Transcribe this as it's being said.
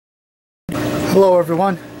Hello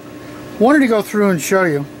everyone. Wanted to go through and show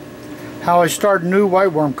you how I start new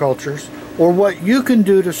whiteworm cultures, or what you can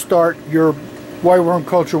do to start your whiteworm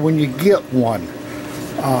culture when you get one.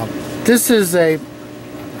 I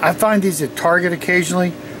find these at Target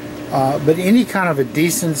occasionally, but any kind of a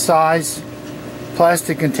decent size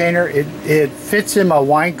plastic container, it fits in my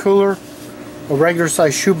wine cooler. A regular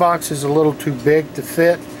size shoebox is a little too big to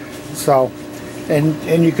fit. So,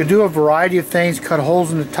 and you could do a variety of things: cut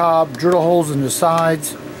holes in the top, drill holes in the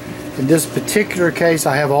sides. In this particular case,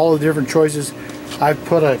 I have all the different choices. I've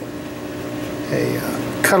put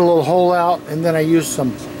cut a little hole out, and then I use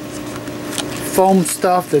some foam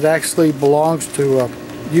stuff that actually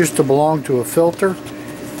used to belong to a filter.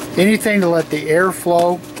 Anything to let the air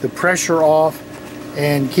flow, the pressure off,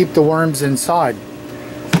 and keep the worms inside.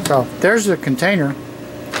 So there's the container.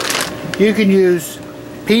 You can use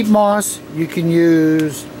peat moss, you can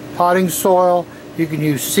use potting soil, you can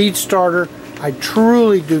use seed starter. I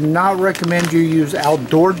truly do not recommend you use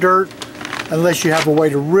outdoor dirt unless you have a way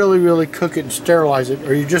to really cook it and sterilize it,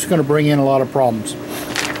 or you're just going to bring in a lot of problems.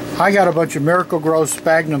 I got a bunch of Miracle-Gro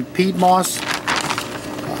Sphagnum peat moss.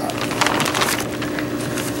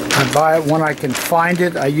 I buy it when I can find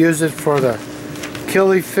it. I use it for the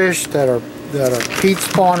killifish that are peat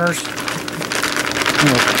spawners. I'm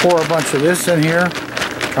going to pour a bunch of this in here.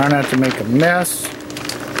 Try not to make a mess.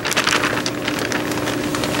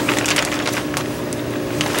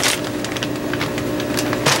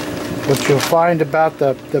 What you'll find about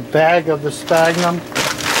the bag of the sphagnum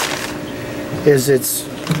is it's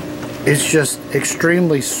just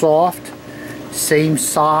extremely soft, same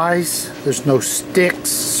size. There's no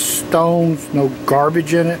sticks, stones, no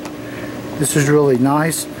garbage in it. This is really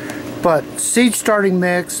nice. But seed starting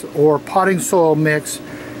mix or potting soil mix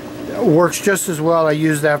works just as well. I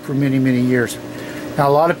used that for many years. Now a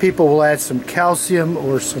lot of people will add some calcium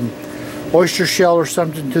or some oyster shell or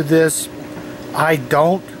something to this. I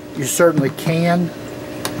don't. You certainly can.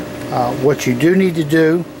 What you do need to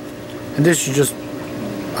do, and this is just,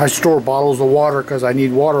 I store bottles of water because I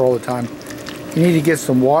need water all the time. You need to get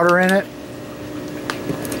some water in it.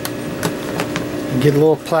 And get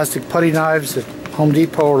little plastic putty knives at Home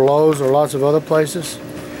Depot or Lowe's or lots of other places.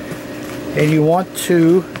 And you want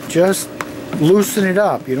to just loosen it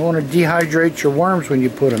up. You don't want to dehydrate your worms when you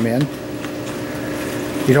put them in.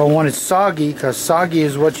 You don't want it soggy, because soggy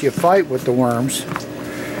is what you fight with the worms.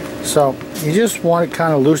 So you just want it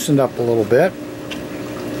kind of loosened up a little bit.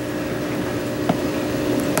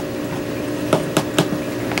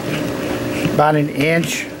 About an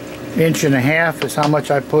inch and a half is how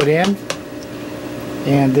much I put in.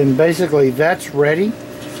 And then basically that's ready.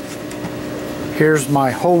 Here's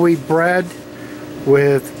my whole wheat bread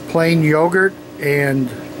with plain yogurt and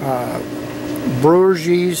brewer's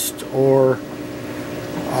yeast, or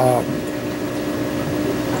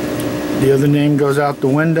the other name goes out the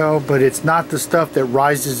window, but it's not the stuff that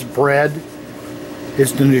rises bread.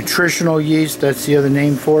 It's the nutritional yeast. That's the other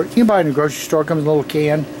name for it. You can buy it in the grocery store. It comes in a little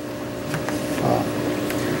can.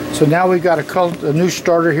 So now we've got a new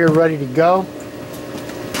starter here ready to go.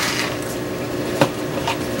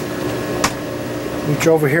 Reach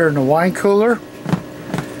over here in the wine cooler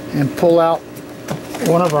and pull out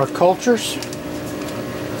one of our cultures.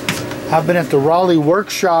 I've been at the Raleigh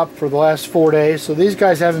workshop for the last 4 days, so these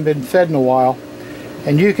guys haven't been fed in a while,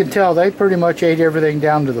 and you can tell they pretty much ate everything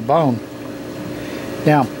down to the bone.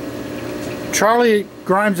 Now, Charlie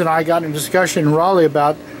Grimes and I got in a discussion in Raleigh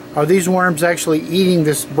about, are these worms actually eating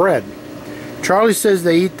this bread? Charlie says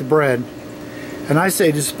they eat the bread, and I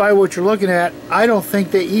say, despite what you're looking at, I don't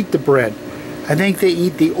think they eat the bread. I think they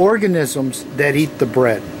eat the organisms that eat the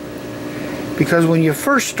bread. Because when you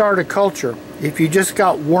first start a culture, if you just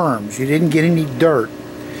got worms, you didn't get any dirt,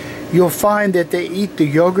 you'll find that they eat the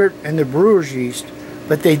yogurt and the brewer's yeast,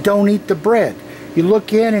 but they don't eat the bread. You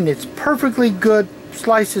look in and it's perfectly good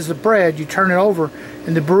slices of bread, you turn it over,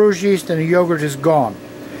 and the brewer's yeast and the yogurt is gone.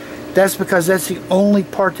 That's because that's the only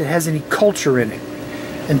part that has any culture in it.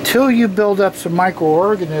 Until you build up some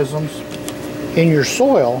microorganisms in your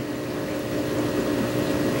soil,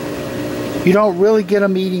 you don't really get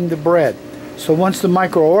them eating the bread. So once the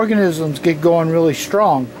microorganisms get going really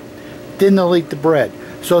strong, then they'll eat the bread.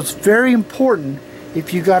 So it's very important,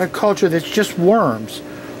 if you got a culture that's just worms,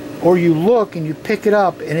 or you look and you pick it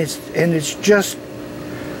up and it's just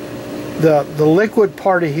the liquid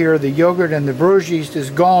part of here, the yogurt and the brewer's yeast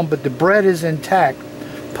is gone, but the bread is intact,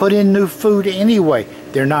 put in new food anyway.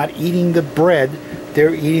 They're not eating the bread,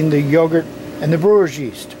 they're eating the yogurt and the brewer's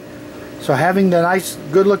yeast. So having the nice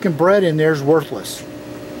good looking bread in there is worthless.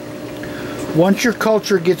 Once your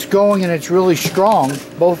culture gets going and it's really strong,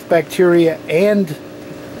 both bacteria and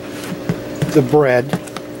the bread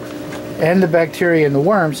and the bacteria and the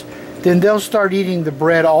worms, then they'll start eating the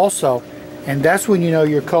bread also, and that's when you know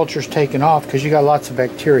your culture's taken off, because you got lots of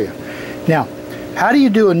bacteria. Now, how do you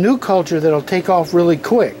do a new culture that'll take off really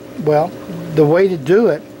quick? Well, the way to do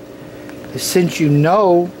it is, since you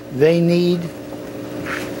know they need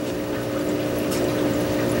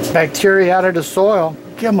bacteria out of the soil,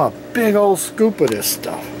 give them a big old scoop of this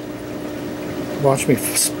stuff. Watch me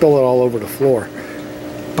spill it all over the floor.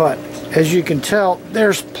 But as you can tell,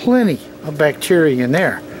 there's plenty of bacteria in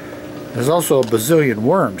there. There's also a bazillion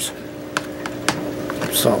worms.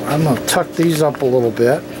 So I'm going to tuck these up a little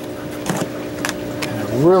bit. And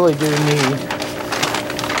I really do need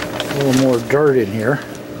a little more dirt in here,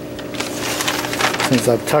 since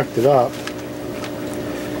I've tucked it up.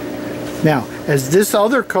 Now, as this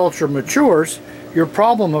other culture matures, your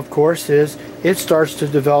problem, of course, is it starts to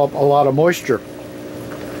develop a lot of moisture.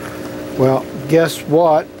 Well, guess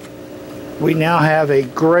what? We now have a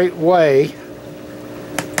great way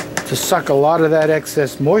to suck a lot of that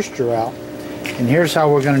excess moisture out. And here's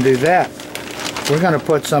how we're going to do that. We're going to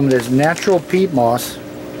put some of this natural peat moss,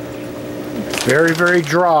 very, very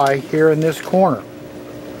dry, here in this corner.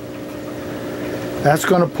 That's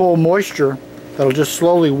going to pull moisture that'll just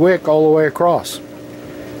slowly wick all the way across.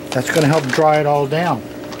 That's going to help dry it all down.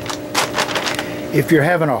 If you're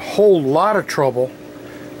having a whole lot of trouble,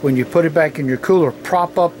 when you put it back in your cooler,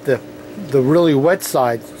 prop up the really wet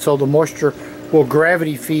side so the moisture will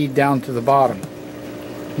gravity feed down to the bottom.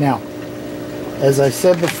 Now, as I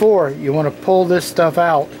said before, you want to pull this stuff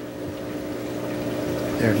out.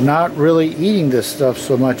 They're not really eating this stuff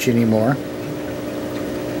so much anymore.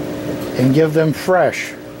 And give them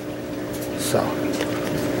fresh. So,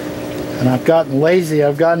 and I've gotten lazy.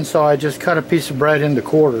 So I just cut a piece of bread into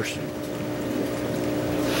quarters.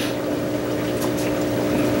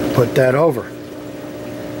 Put that over.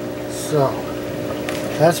 So,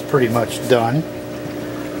 that's pretty much done.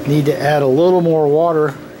 Need to add a little more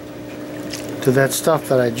water to that stuff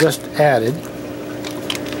that I just added.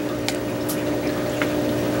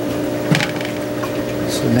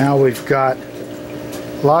 So now we've got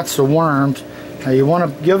lots of worms. Now you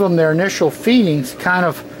want to give them their initial feedings, kind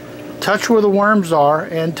of touch where the worms are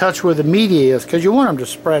and touch where the media is, because you want them to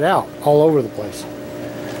spread out all over the place.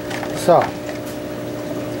 So,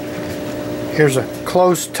 here's a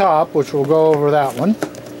close top, which we'll go over that one.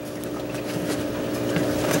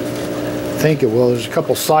 I think it will. There's a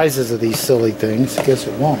couple sizes of these silly things. I guess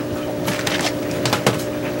it won't.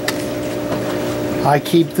 I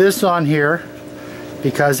keep this on here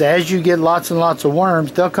because as you get lots and lots of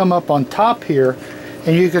worms, they'll come up on top here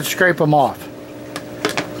and you can scrape them off.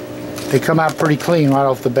 They come out pretty clean right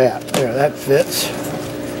off the bat. There, that fits.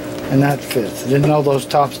 And that fits. I didn't know those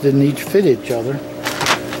tops didn't each fit each other.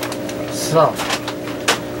 So,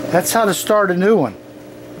 that's how to start a new one.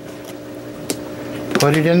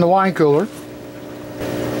 Put it in the wine cooler.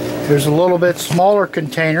 Here's a little bit smaller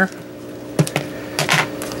container.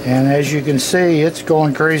 And as you can see, it's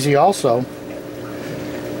going crazy also.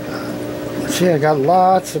 See, I got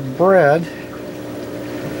lots of bread.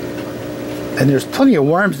 And there's plenty of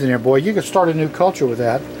worms in there, boy. You could start a new culture with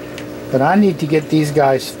that. But I need to get these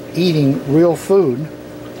guys eating real food.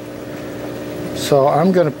 So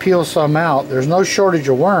I'm going to peel some out. There's no shortage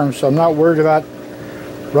of worms, so I'm not worried about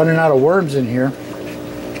running out of worms in here.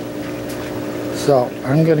 So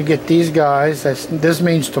I'm going to get these guys. This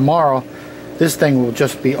means tomorrow this thing will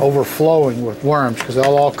just be overflowing with worms because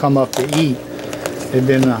they'll all come up to eat. They've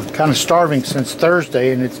been kind of starving since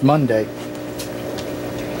Thursday and it's Monday.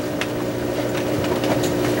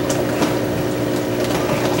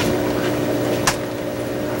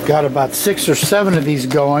 I've got about 6 or 7 of these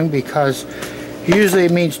going because usually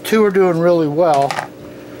it means 2 are doing really well,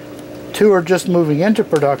 2 are just moving into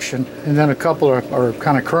production, and then a couple are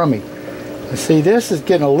kind of crummy. And see, this is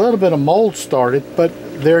getting a little bit of mold started, but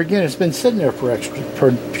there again, it's been sitting there for a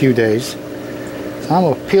few days. So I'm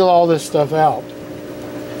going to peel all this stuff out.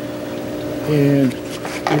 And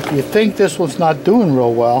if you think this one's not doing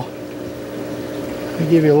real well, let me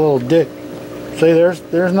give you a little dig. See, there's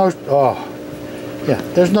no, oh, yeah,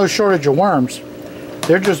 there's no shortage of worms.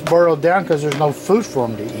 They're just burrowed down because there's no food for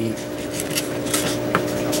them to eat.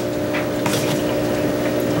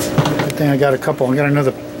 Good thing I got a couple. I got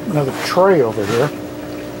another tray over here.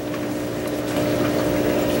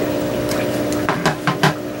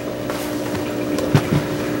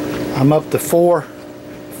 I'm up to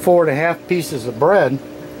 4.5 pieces of bread.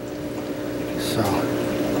 So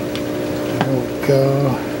there we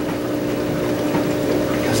go.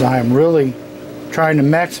 Because I am really trying to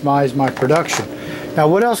maximize my production. Now,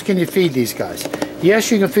 what else can you feed these guys? Yes,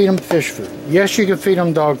 you can feed them fish food. Yes, you can feed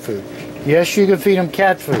them dog food. Yes, you can feed them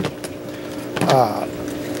cat food.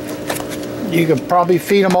 You can probably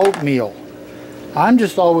feed them oatmeal. I'm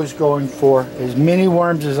just always going for as many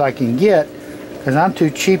worms as I can get because I'm too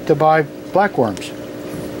cheap to buy black worms.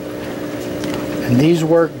 And these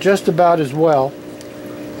work just about as well,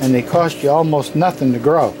 and they cost you almost nothing to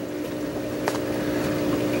grow.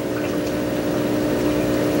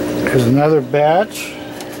 Here's another batch.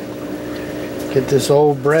 Get this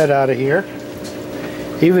old bread out of here.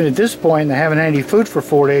 Even at this point, they haven't had any food for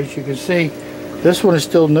 4 days. You can see this one is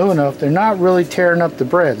still new enough. They're not really tearing up the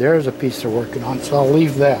bread. There's a piece they're working on, so I'll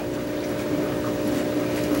leave that.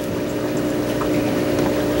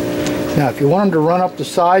 Now, if you want them to run up the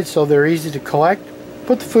sides so they're easy to collect,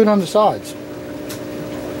 put the food on the sides.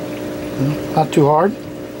 Not too hard.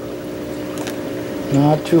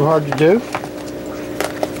 Not too hard to do.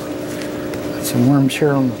 Got some worms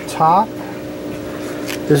here on the top.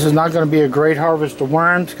 This is not going to be a great harvest of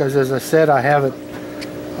worms because, as I said, they haven't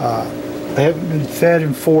been fed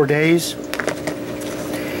in 4 days.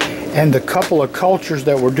 And the couple of cultures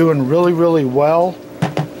that were doing really, really well,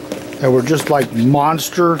 that were just like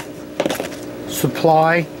monster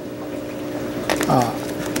supply,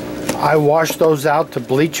 I washed those out to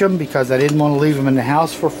bleach them because I didn't want to leave them in the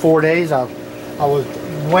house for 4 days. I was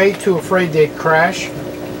way too afraid they'd crash.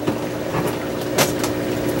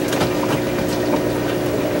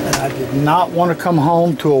 Not want to come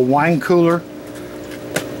home to a wine cooler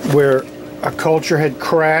where a culture had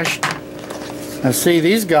crashed. Now see,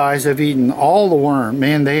 these guys have eaten all the worm.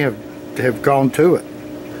 Man, they have gone to it.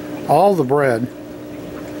 All the bread.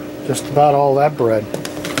 Just about all that bread.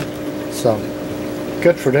 So,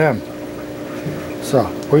 good for them.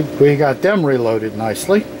 So, we got them reloaded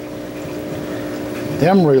nicely.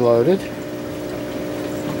 Them reloaded.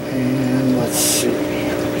 And let's see.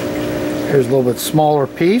 Here's a little bit smaller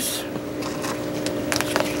piece.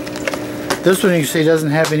 This one you can see doesn't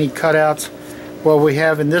have any cutouts. What we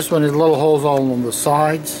have in this one is little holes all on the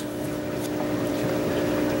sides.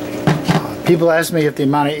 People ask me if the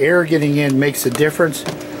amount of air getting in makes a difference.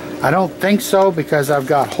 I don't think so because I've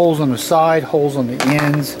got holes on the side, holes on the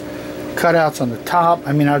ends, cutouts on the top.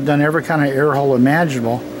 I mean, I've done every kind of air hole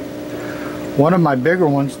imaginable. One of my bigger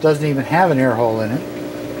ones doesn't even have an air hole in it.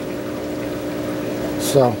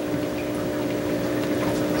 So,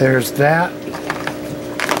 there's that.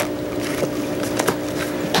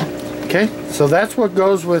 Okay, so that's what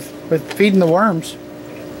goes with feeding the worms.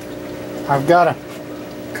 I've got a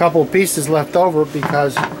couple pieces left over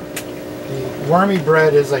because the wormy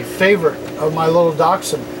bread is a favorite of my little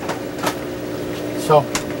dachshund. So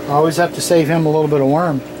I always have to save him a little bit of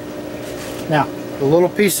worm. Now, the little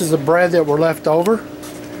pieces of bread that were left over,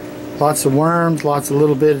 lots of worms, lots of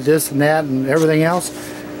little bit of this and that and everything else.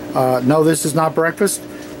 No, this is not breakfast.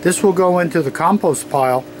 This will go into the compost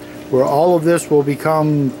pile where all of this will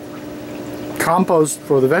become compost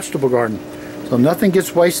for the vegetable garden, so nothing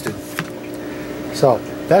gets wasted. So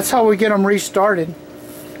that's how we get them restarted.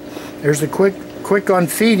 There's a quick on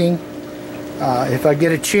feeding. If I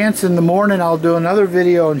get a chance in the morning, I'll do another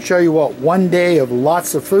video and show you what 1 day of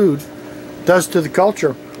lots of food does to the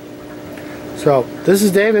culture. So this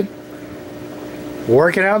is David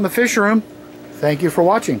working out in the fish room. Thank you for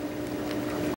watching.